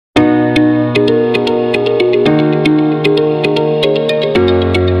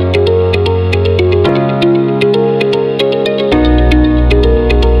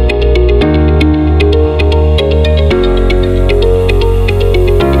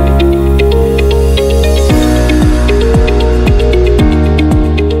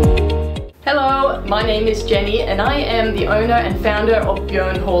and I am the owner and founder of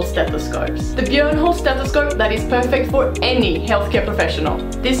Bjorn Stethoscopes. The Bjorn stethoscope that is perfect for any healthcare professional.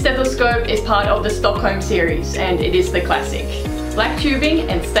 This stethoscope is part of the Stockholm series and it is the classic. Black tubing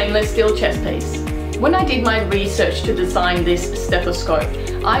and stainless steel chest piece. When I did my research to design this stethoscope,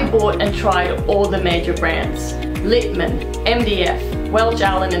 I bought and tried all the major brands. Littman, MDF, Welch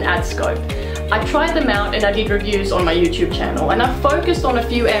Allen and AdScope. I tried them out and I did reviews on my YouTube channel, and I focused on a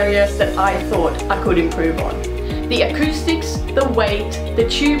few areas that I thought I could improve on. The acoustics, the weight, the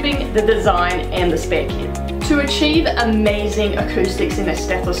tubing, the design and the spare kit. To achieve amazing acoustics in a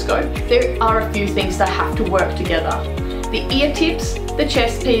stethoscope, there are a few things that have to work together. The ear tips, the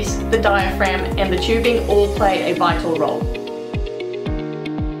chest piece, the diaphragm and the tubing all play a vital role.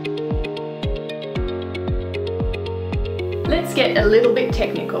 Let's get a little bit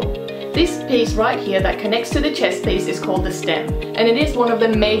technical. This piece right here that connects to the chest piece is called the stem, and it is one of the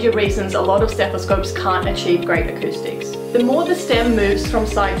major reasons a lot of stethoscopes can't achieve great acoustics. The more the stem moves from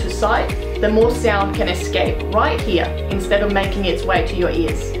side to side, the more sound can escape right here instead of making its way to your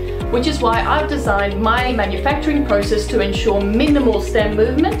ears. Which is why I've designed my manufacturing process to ensure minimal stem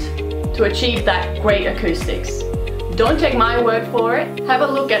movement to achieve that great acoustics. Don't take my word for it, have a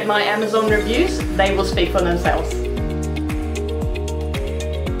look at my Amazon reviews, they will speak for themselves.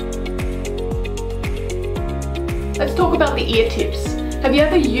 Let's talk about the ear tips. Have you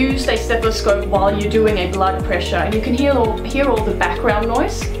ever used a stethoscope while you're doing a blood pressure and you can hear all the background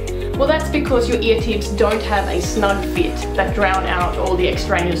noise? Well, that's because your ear tips don't have a snug fit that drown out all the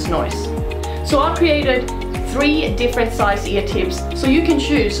extraneous noise. So I've created 3 different size ear tips so you can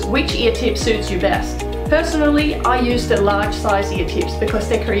choose which ear tip suits you best. Personally, I use the large size ear tips because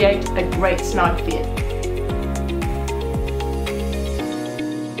they create a great snug fit.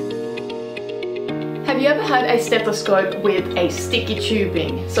 Have you ever had a stethoscope with a sticky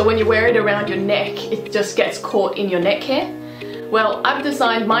tubing? So when you wear it around your neck, it just gets caught in your neck hair? Well, I've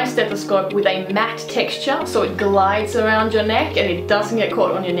designed my stethoscope with a matte texture so it glides around your neck and it doesn't get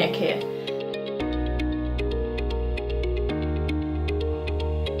caught on your neck hair.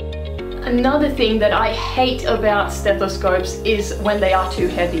 Another thing that I hate about stethoscopes is when they are too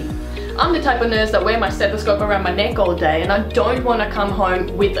heavy. I'm the type of nurse that wear my stethoscope around my neck all day and I don't want to come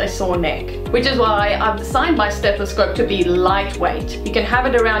home with a sore neck. Which is why I've designed my stethoscope to be lightweight. You can have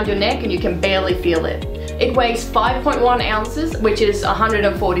it around your neck and you can barely feel it. It weighs 5.1 ounces, which is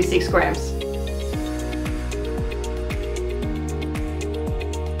 146 grams.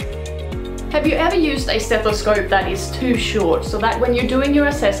 Have you ever used a stethoscope that is too short so that when you're doing your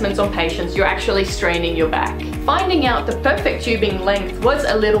assessments on patients, you're actually straining your back? Finding out the perfect tubing length was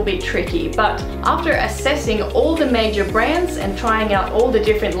a little bit tricky, but after assessing all the major brands and trying out all the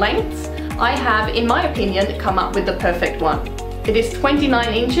different lengths, I have, in my opinion, come up with the perfect one. It is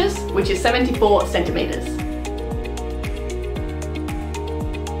 29 inches, which is 74 centimeters.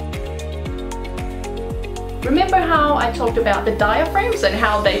 Remember how I talked about the diaphragms and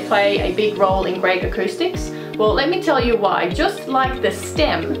how they play a big role in great acoustics? Well, let me tell you why. Just like the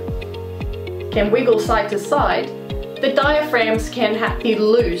stem can wiggle side to side, the diaphragms can be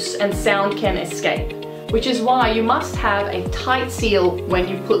loose and sound can escape, which is why you must have a tight seal when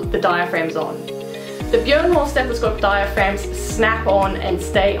you put the diaphragms on. The Bjorn stethoscope diaphragms snap on and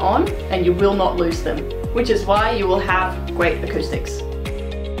stay on, and you will not lose them, which is why you will have great acoustics.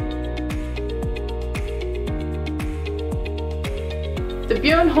 The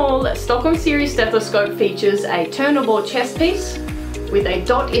Bjorn Stockholm series stethoscope features a turnable chest piece with a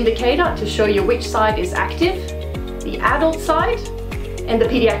dot indicator to show you which side is active, the adult side, and the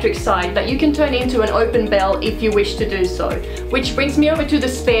pediatric side that you can turn into an open bell if you wish to do so. Which brings me over to the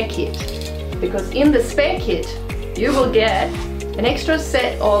spare kit, because in the spare kit you will get an extra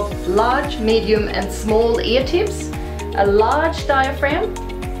set of large, medium and small ear tips, a large diaphragm,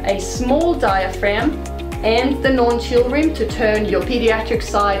 a small diaphragm, and the non-chill rim to turn your pediatric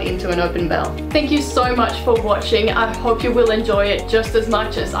side into an open bell. Thank you so much for watching. I hope you will enjoy it just as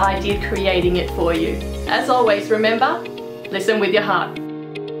much as I did creating it for you. As always, remember, listen with your heart.